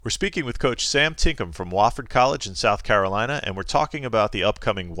We're speaking with Coach Sam Tinkham from Wofford College in South Carolina, and we're talking about the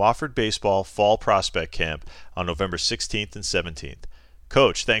upcoming Wofford Baseball Fall Prospect Camp on November 16th and 17th.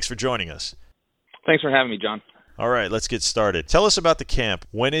 Coach, thanks for joining us. Thanks for having me, John. All right, let's get started. Tell us about the camp.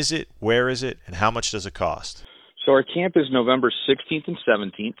 When is it, where is it, and how much does it cost? So our camp is November 16th and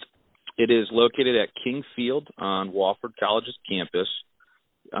 17th. It is located at King Field on Wofford College's campus,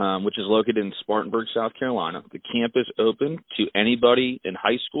 which is located in Spartanburg, South Carolina. The camp is open to anybody in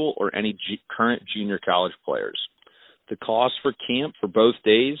high school or any current junior college players. The cost for camp for both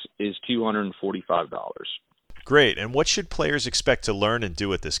days is $245. Great. And what should players expect to learn and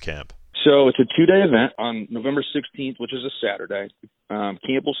do at this camp? So it's a two-day event on November 16th, which is a Saturday.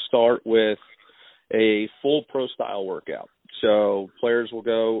 Camp will start with a full pro-style workout. So players will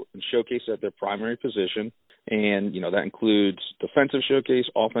go and showcase at their primary position. And, that includes defensive showcase,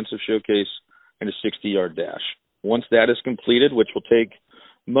 offensive showcase, and a 60-yard dash. Once that is completed, which will take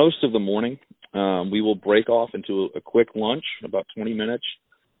most of the morning, we will break off into a quick lunch, about 20 minutes,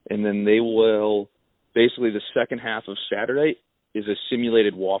 and then they will basically the second half of Saturday is a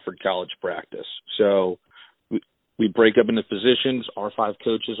simulated Wofford College practice. So we break up into positions. Our 5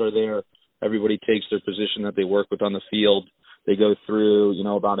 coaches are there. Everybody takes their position that they work with on the field. They go through,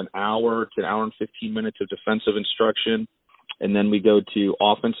 about an hour to an hour and 15 minutes of defensive instruction, and then we go to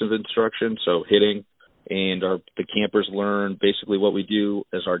offensive instruction, so hitting, and the campers learn basically what we do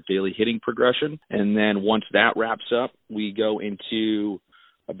as our daily hitting progression. And then once that wraps up, we go into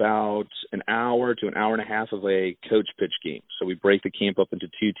about an hour to an hour and a half of a coach pitch game. So we break the camp up into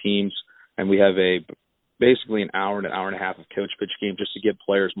 2 teams, and we have basically an hour and a half of coach pitch game just to give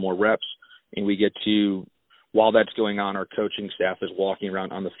players more reps, and we get to, while that's going on, our coaching staff is walking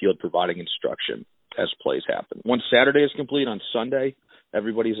around on the field providing instruction as plays happen. Once Saturday is complete, on Sunday,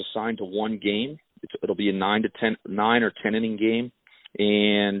 everybody's assigned to one game. It'll be a 9 or 10 inning game,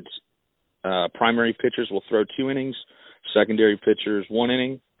 and primary pitchers will throw 2 innings, secondary pitchers 1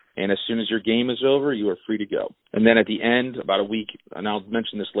 inning, and as soon as your game is over, you are free to go. And then at the end, about a week, and I'll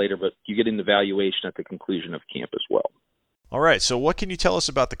mention this later, but you get an evaluation at the conclusion of camp as well. All right, so what can you tell us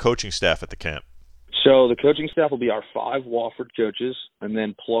about the coaching staff at the camp? So the coaching staff will be our 5 Wofford coaches, and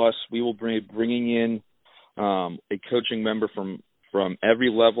then plus we will be bringing in a coaching member from every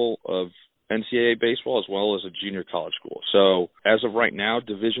level of NCAA baseball as well as a junior college school. So as of right now,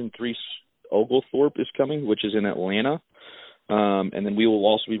 Division III Oglethorpe is coming, which is in Atlanta, and then we will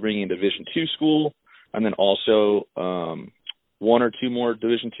also be bringing in Division II school, and then also 1 or 2 more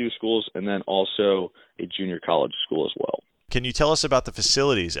Division II schools, and then also a junior college school as well. Can you tell us about the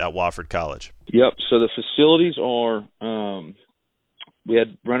facilities at Wofford College? Yep. So the facilities are, we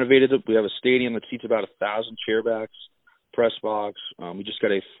had renovated it. We have a stadium that seats about 1,000 chairbacks, press box. We just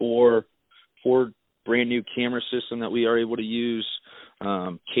got a four brand new camera system that we are able to use.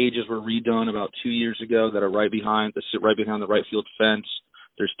 Cages were redone about 2 years ago that sit right behind the right field fence.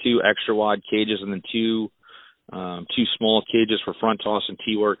 There's 2 extra wide cages and then two small cages for front toss and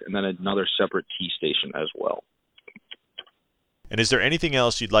tee work, and then another separate tee station as well. And is there anything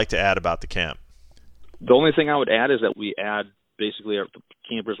else you'd like to add about the camp? The only thing I would add is that we add basically the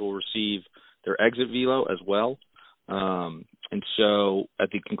campers will receive their exit velo as well. And so at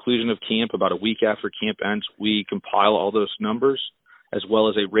the conclusion of camp, about a week after camp ends, we compile all those numbers as well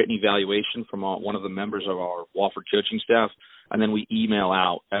as a written evaluation from one of the members of our Wofford coaching staff, and then we email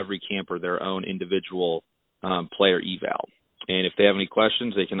out every camper their own individual player eval. And if they have any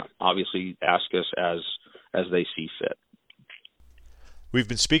questions, they can obviously ask us as they see fit. We've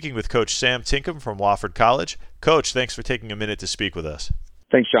been speaking with Coach Sam Tinkham from Wofford College. Coach, thanks for taking a minute to speak with us.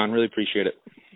 Thanks, John. Really appreciate it.